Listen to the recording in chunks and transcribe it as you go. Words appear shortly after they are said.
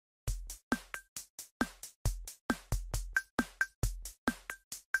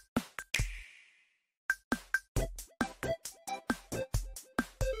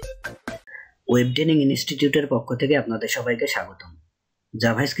Web training ইনস্টিটিউটের পক্ষ থেকে আপনাদের সবাইকে স্বাগতম।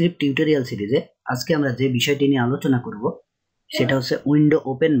 জাভাস্ক্রিপ্ট টিউটোরিয়াল সিরিজে আজকে আমরা যে বিষয়টি নিয়ে আলোচনা করব সেটা হচ্ছে উইন্ডো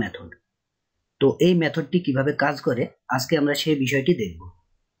ওপেন মেথড। তো এই মেথডটি কিভাবে কাজ করে আজকে আমরা সেই বিষয়টি দেখব।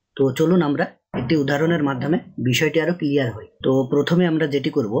 তো চলুন আমরা একটি উদাহরণের মাধ্যমে বিষয়টি আরো ক্লিয়ার হয়। তো প্রথমে আমরা যেটি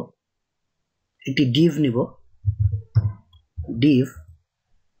করব, একটি ডিভ নিব, ডিভ,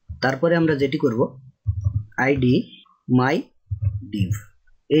 তারপরে আমরা যেটি করব আইডি মাই ডিভ,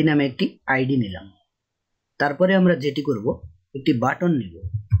 এই নামে একটি আইডি নিলাম। তারপরে আমরা যেটি করব, একটি বাটন নিব,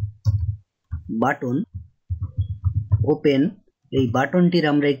 বাটন ওপেন, এই বাটনটির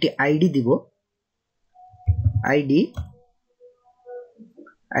আমরা একটি আইডি দিব, আইডি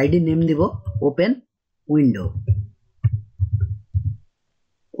নেম দিব ওপেন উইন্ডো,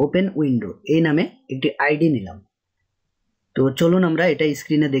 ওপেন উইন্ডো এই নামে একটি আইডি নিলাম। তো চলুন আমরা এটা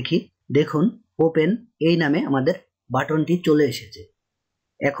স্ক্রিনে দেখি। দেখুন ওপেন এই নামে আমাদের বাটনটি চলে এসেছে।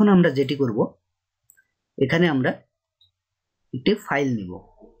 এখন আমরা যেটি করব, এখানে আমরা একটি ফাইল নিব,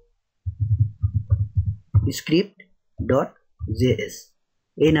 script.js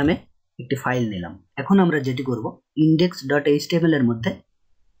এই নামে একটি ফাইল নিলাম। এখন আমরা যেটি করব, index.html এর মধ্যে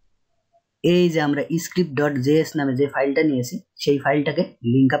এই যে আমরা script.js নামে যে ফাইলটা নিয়েছি সেই ফাইলটাকে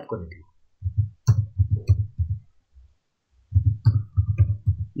লিংক আপ করে দেব।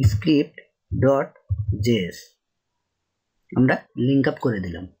 script.js আমরা লিংক আপ করে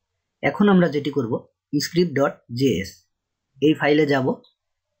দিলাম। এখন আমরা যেটি করব, script.js এই ফাইলে যাব,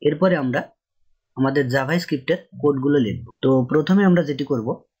 এরপরে আমরা আমাদের জাভাস্ক্রিপ্টের কোডগুলো লিখব। তো প্রথমে আমরা যেটি করব,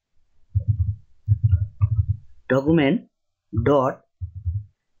 ডকুমেন্ট ডট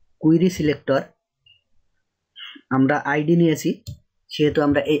কুইরি সিলেক্টর, আমরা আইডি নিয়েছি সেহেতু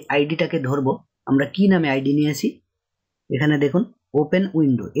আমরা এই আইডিটাকে ধরব। আমরা কি নামে আইডি নিয়েছি, এখানে দেখুন ওপেন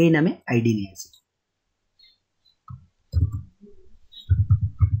উইন্ডো এই নামে আইডি নিয়েছি,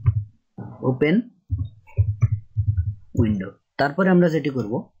 ওপেন উইন্ডো। তারপরে আমরা যেটি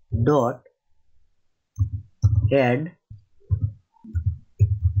করব, ডট অ্যাড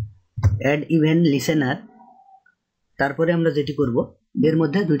ইভেন্ট লিসেনার। তারপরে আমরা যেটি করব, এর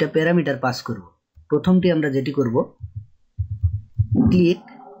মধ্যে দুইটা প্যারামিটার পাস করব। প্রথমটি আমরা যেটি করব, ক্লিক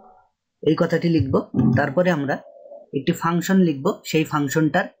এই কথাটি লিখব, তারপরে আমরা একটি ফাংশন লিখব, সেই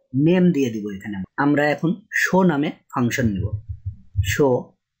ফাংশনটার নেম দিয়ে দিব। এখানে আমরা এখন শো নামে ফাংশন নিব, শো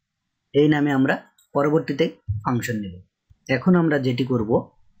এই নামে আমরা পরবর্তীতে ফাংশন নেব। এখন আমরা যেটি করব,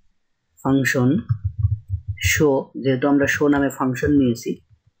 ফাংশন শো, যেহেতু আমরা শো নামে ফাংশন নিয়েছি,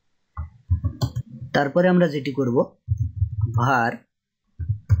 তারপরে আমরা যেটি করব, var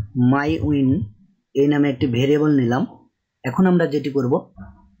my win এই নামে একটি ভেরিয়েবল নিলাম। এখন আমরা যেটি করব,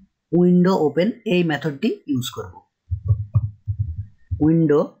 উইন্ডো ওপেন এই মেথডটি ইউজ করব,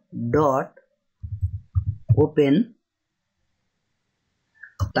 উইন্ডো ডট ওপেন।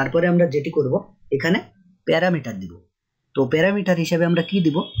 তারপরে আমরা যেটি করব, এখানে প্যারামিটার দিব। তো প্যারামিটার হিসেবে আমরা কি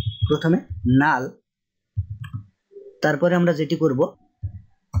দিব, প্রথমে নাল, তারপরে আমরা যেটি করব,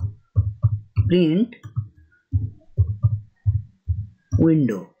 প্রিন্ট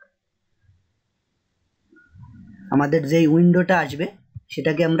উইন্ডো, আমাদের যে উইন্ডোটা আসবে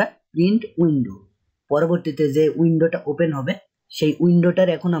সেটাকে আমরা প্রিন্ট উইন্ডো, পরবর্তীতে যে উইন্ডোটা ওপেন হবে সেই উইন্ডোটার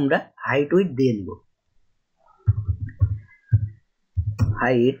এখন আমরা হাইট উইডথ দিয়ে নিব,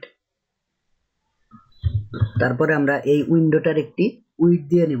 হাইট। তারপরে আমরা এই উইন্ডোটার একটি উইডথ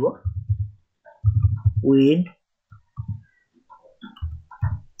দিয়ে নিব, উইডথ।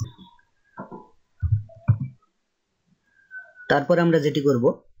 তারপর আমরা যেটি করব,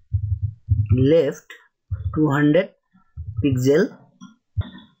 লেফট 200 পিক্সেল,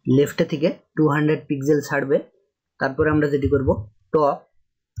 লেফটে থেকে 200 পিক্সেল ছাড়বে। তারপর আমরা যেটি করব, টপ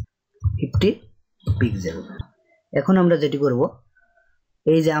 50 পিক্সেল। এখন আমরা যেটি করব,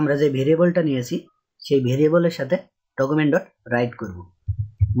 এই যে আমরা যে ভেরিয়েবলটা নিয়েছি সেই ভেরিয়েবলের সাথে ডকুমেন্ট ডট রাইট করব,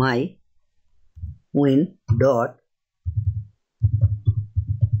 মাই win dot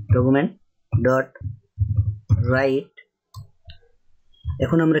document dot right.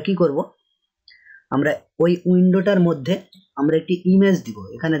 এখন আমরা কি করব, আমরা ওই উইন্ডোটার মধ্যে আমরা একটি ইমেজ দিব।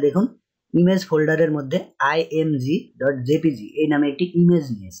 এখানে দেখুন ইমেজ ফোল্ডারের মধ্যে img.jpg এই নামে একটি ইমেজ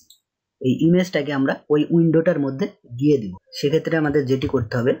নিয়েছি। এই ইমেজটাকে আমরা ওই উইন্ডোটার মধ্যে দিয়ে দিব। সেক্ষেত্রে আমাদের যেটি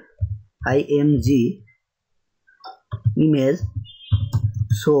করতে হবে, img ইমেজ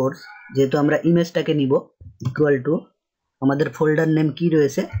সোর্স, যেহেতু আমরা ইমেজটাকে নিব, ইকুয়াল টু আমাদের ফোল্ডার নেম কি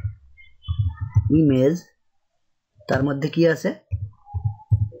রয়েছে, ইমেজ, তার মধ্যে কি আছে,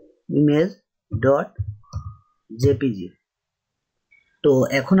 image.jpg। তো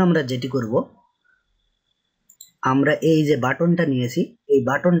এখন আমরা যেটি করব, আমরা এই যে বাটনটা নিয়েছি এই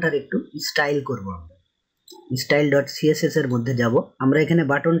বাটনটার একটু স্টাইল করব আমরা। style.css এর মধ্যে যাব। আমরা এখানে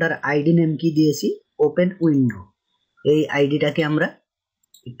বাটনটার আইডি নেম কি দিয়েছি, ওপেন উইন্ডো। এই আইডিটাকে আমরা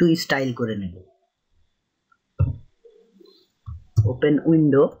একটু স্টাইল করে নেব। ওপেন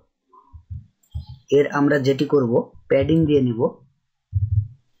উইন্ডো এর আমরা যেটি করব, প্যাডিং দিয়ে নিব,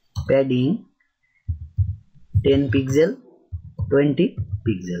 প্যাডিং 10 পিক্সেল 20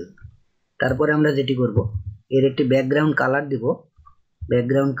 পিক্সেল। তারপরে আমরা যেটি করব, এর একটি ব্যাকগ্রাউন্ড কালার দিব,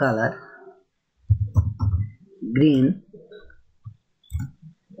 ব্যাকগ্রাউন্ড কালার গ্রিন।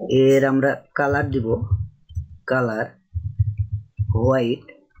 এর আমরা কালার দিব কালার হোয়াইট।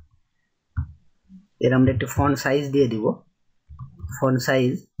 এর আমরা একটি ফন্ট সাইজ দিয়ে দিব, ফন্ট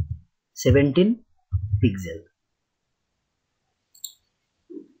সাইজ 17 পিক্সেল।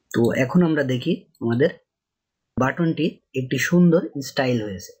 তো এখন আমরা দেখি আমাদের বাটনটি একটি সুন্দর স্টাইল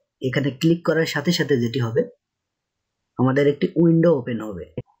হয়েছে। এখানে ক্লিক করার সাথে সাথে যেটি হবে, আমাদের একটি উইন্ডো ওপেন হবে।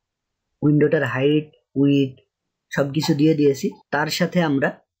 উইন্ডোটার হাইট উইডথ সবকিছু দিয়ে দিয়েছি, তার সাথে আমরা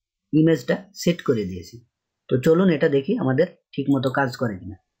ইমেজটা সেট করে দিয়েছি। তো চলুন এটা দেখি আমাদের ঠিকমতো কাজ করে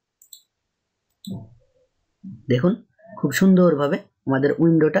কিনা। দেখুন খুব সুন্দরভাবে আমাদের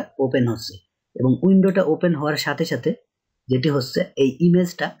উইন্ডোটা ওপেন হচ্ছে, এবং উইন্ডোটা ওপেন হওয়ার সাথে সাথে যেটি হচ্ছে, এই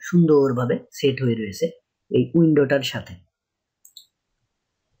ইমেজটা সুন্দরভাবে সেট হয়ে রয়েছে এই উইন্ডোটার সাথে।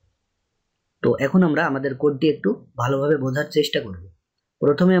 তো এখন আমরা আমাদের কোডটি একটু ভালোভাবে বোঝার চেষ্টা করব।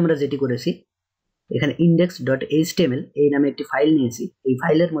 প্রথমে আমরা যেটি করেছি, এখানে index.html এই নামে একটি ফাইল নিয়েছি। এই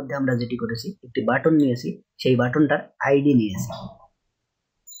ফাইলের মধ্যে আমরা যেটি করেছি, একটি বাটন নিয়েছি, সেই বাটনটার আইডি নিয়েছি।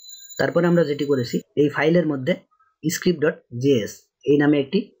 তারপরে আমরা যেটি করেছি, এই ফাইলের মধ্যে script.js এই নামে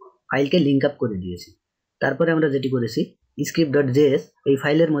একটি ফাইলকে লিঙ্ক আপ করে দিয়েছি। তারপরে আমরা যেটি করেছি, script.js এই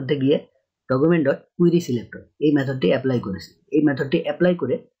ফাইলের মধ্যে গিয়ে document.querySelector এই মেথডটি অ্যাপ্লাই করেছি। এই মেথডটি অ্যাপ্লাই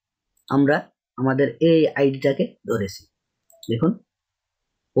করে আমরা আমাদের এই আইডিটাকে ধরেছি। দেখুন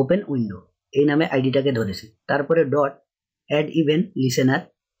ওপেন উইন্ডো এই নামে আইডিটাকে ধরেছি। তারপরে ডট অ্যাড ইভেন্ট লিসেনার,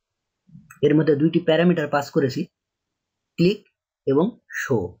 এর মধ্যে দুইটি প্যারামিটার পাস করেছি, ক্লিক এবং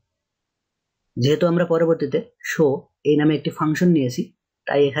শো। যেহেতু আমরা পরবর্তীতে শো এই নামে একটি ফাংশন নিয়েছি,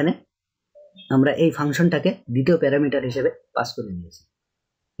 তাই এখানে আমরা এই ফাংশনটাকে দ্বিতীয় প্যারামিটার হিসেবে পাস করে দিয়েছি।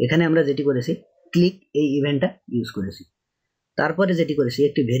 এখানে আমরা যেটি করেছি, ক্লিক এই ইভেন্টটা ইউজ করেছি। তারপরে যেটি করেছি,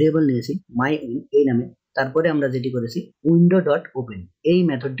 একটি ভেরিয়েবল নিয়েছি মাই উইন এই নামে। তারপরে আমরা যেটি করেছি, উইন্ডো ডট ওপেন এই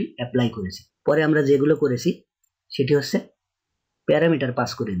মেথডটি অ্যাপ্লাই করেছি। পরে আমরা যেগুলো করেছি সেটি হচ্ছে প্যারামিটার পাস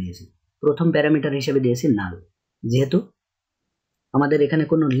করে দিয়েছি। প্রথম প্যারামিটার হিসেবে দিয়েছি নাল। যেহেতু আমাদের এখানে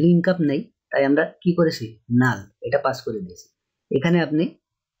কোনো লিঙ্ক আপ নেই, তাই আমরা কি করেছি, নাল এটা পাস করে দিয়েছি। এখানে আপনি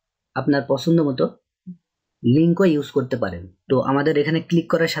আপনার পছন্দ মতো লিঙ্কও ইউজ করতে পারেন। তো আমাদের এখানে ক্লিক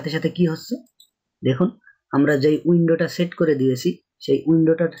করার সাথে সাথে কি হচ্ছে, দেখুন আমরা যেই উইন্ডোটা সেট করে দিয়েছি, সেই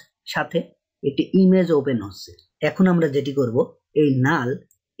উইন্ডোটার সাথে একটি ইমেজ ওপেন হচ্ছে। এখন আমরা যেটি করব, এই নাল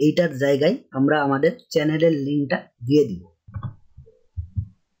এইটার জায়গায় আমরা আমাদের চ্যানেলের লিঙ্কটা দিয়ে দিব।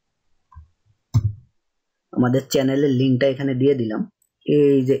 আমাদের চ্যানেলের লিঙ্কটা এখানে দিয়ে দিলাম।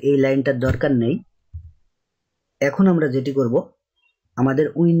 এই যে এই লাইনটার দরকার নেই। এখন আমরা যেটি করব, আমাদের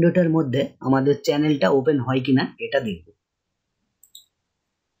উইন্ডোটার মধ্যে আমাদের চ্যানেলটা ওপেন হয় কিনা এটা দেখব।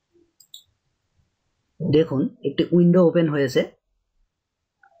 দেখুন একটি উইন্ডো ওপেন হয়েছে।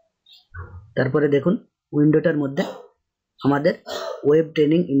 তারপরে দেখুন উইন্ডোটার মধ্যে আমাদের ওয়েব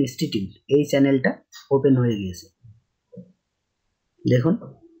ট্রেনিং ইনস্টিটিউট এই চ্যানেলটা ওপেন হয়ে গিয়েছে। দেখুন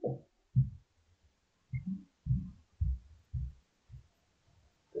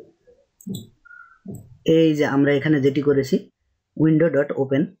এই যে আমরা এখানে যেটি করেছি, উইন্ডো ডট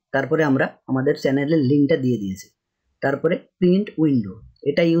ওপেন, তারপরে আমরা আমাদের চ্যানেলের লিঙ্কটা দিয়ে দিয়েছি। তারপরে প্রিন্ট উইন্ডো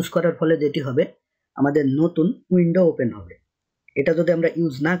এটা ইউজ করার ফলে যেটি হবে, আমাদের নতুন উইন্ডো ওপেন হবে। এটা যদি আমরা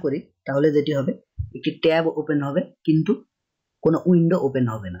ইউজ না করি, তাহলে যেটি হবে, একটি ট্যাব ওপেন হবে কিন্তু কোনো উইন্ডো ওপেন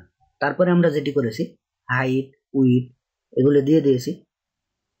হবে না। তারপরে আমরা যেটি করেছি, হাইট উইডথ এগুলো দিয়ে দিয়েছি।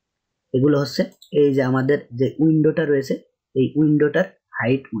 এগুলো হচ্ছে এই যে আমাদের যে উইন্ডোটা রয়েছে, এই উইন্ডোটার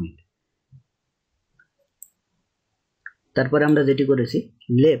হাইট উইডথ। তারপরে আমরা যেটি করেছি,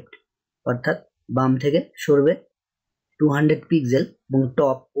 লেফট অর্থাৎ বাম থেকে সরবে 200 পিক্সেল এবং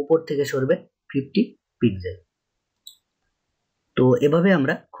টপ উপর থেকে সরবে 50 পিক্সেল। তো এভাবে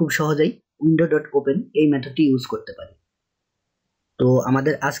আমরা খুব সহজেই উইন্ডো ডট ওপেন এই মেথডটি ইউজ করতে পারি। তো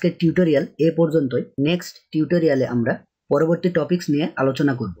আমাদের আজকের টিউটোরিয়াল এ পর্যন্তই। নেক্সট টিউটোরিয়ালে আমরা পরবর্তী টপিকস নিয়ে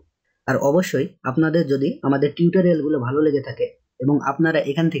আলোচনা করব। আর অবশ্যই আপনাদের যদি আমাদের টিউটোরিয়ালগুলো ভালো লেগে থাকে এবং আপনারা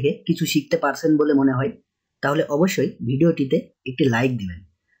এখান থেকে কিছু শিখতে পারছেন বলে মনে হয়, তাহলে অবশ্যই ভিডিওটিতে একটি লাইক দিবেন,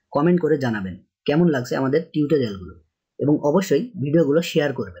 কমেন্ট করে জানাবেন কেমন লাগছে আমাদের টিউটোরিয়ালগুলো, এবং অবশ্যই ভিডিওগুলো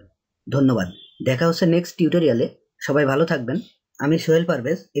শেয়ার করবেন। ধন্যবাদ। দেখা হচ্ছে নেক্সট টিউটোরিয়ালে। সবাই ভালো থাকবেন। আমি সোহেল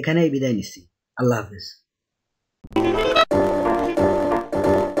পারভেজ এখানেই বিদায় নিচ্ছি। আল্লাহ হাফেজ।